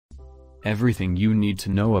Everything you need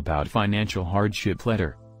to know about financial hardship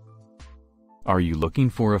letter. Are you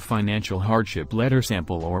looking for a financial hardship letter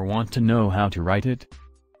sample or want to know how to write it?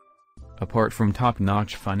 Apart from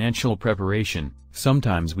top-notch financial preparation,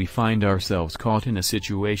 sometimes we find ourselves caught in a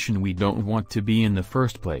situation we don't want to be in the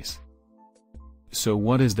first place. So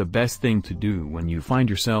what is the best thing to do when you find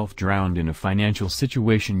yourself drowned in a financial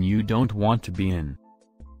situation you don't want to be in?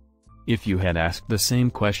 If you had asked the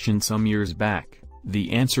same question some years back,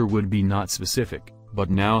 the answer would be not specific,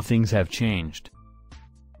 but now things have changed.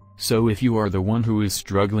 So if you are the one who is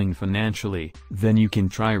struggling financially, then you can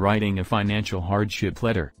try writing a financial hardship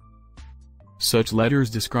letter. Such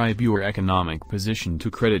letters describe your economic position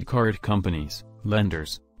to credit card companies,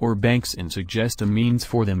 lenders, or banks and suggest a means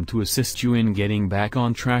for them to assist you in getting back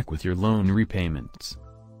on track with your loan repayments.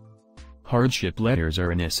 Hardship letters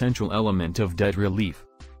are an essential element of debt relief.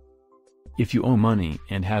 If you owe money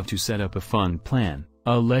and have to set up a fund plan,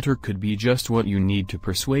 a letter could be just what you need to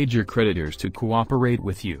persuade your creditors to cooperate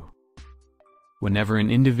with you. Whenever an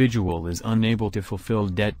individual is unable to fulfill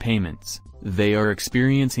debt payments, they are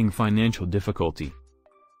experiencing financial difficulty.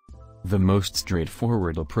 The most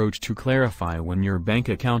straightforward approach to clarify when your bank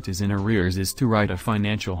account is in arrears is to write a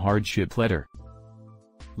financial hardship letter.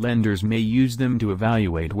 Lenders may use them to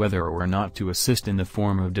evaluate whether or not to assist in the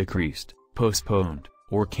form of decreased, postponed,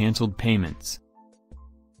 or canceled payments.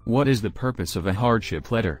 What is the purpose of a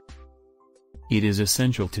hardship letter? It is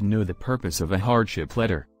essential to know the purpose of a hardship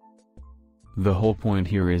letter. The whole point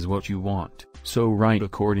here is what you want, so write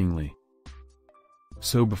accordingly.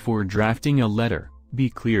 So before drafting a letter, be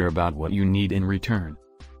clear about what you need in return.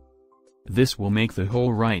 This will make the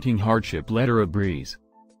whole writing hardship letter a breeze.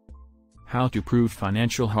 How to prove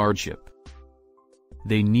financial hardship.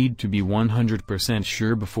 They need to be 100%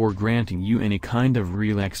 sure before granting you any kind of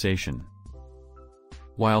relaxation.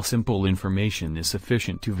 While simple information is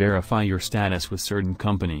sufficient to verify your status with certain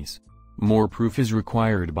companies, more proof is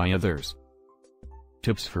required by others.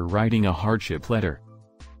 Tips for writing a hardship letter.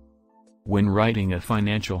 When writing a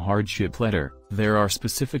financial hardship letter, there are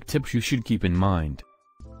specific tips you should keep in mind.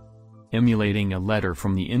 Emulating a letter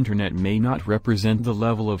from the internet may not represent the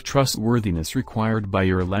level of trustworthiness required by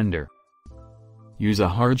your lender. Use a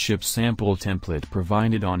hardship sample template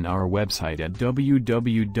provided on our website at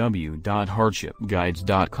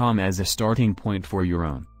www.hardshipguides.com as a starting point for your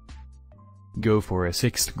own. Go for a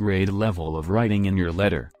 6th grade level of writing in your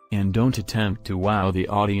letter, and don't attempt to wow the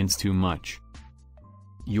audience too much.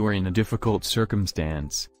 You're in a difficult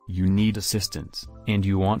circumstance, you need assistance, and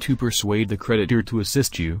you want to persuade the creditor to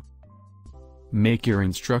assist you. Make your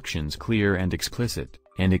instructions clear and explicit,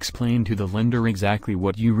 and explain to the lender exactly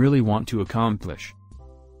what you really want to accomplish.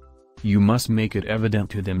 You must make it evident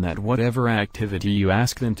to them that whatever activity you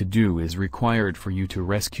ask them to do is required for you to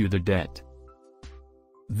rescue the debt.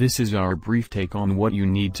 This is our brief take on what you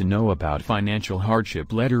need to know about financial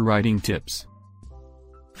hardship letter writing tips.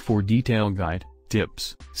 For detailed guide,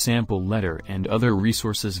 tips, sample letter and other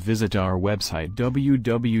resources, visit our website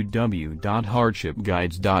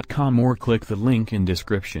www.hardshipguides.com or click the link in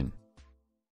description.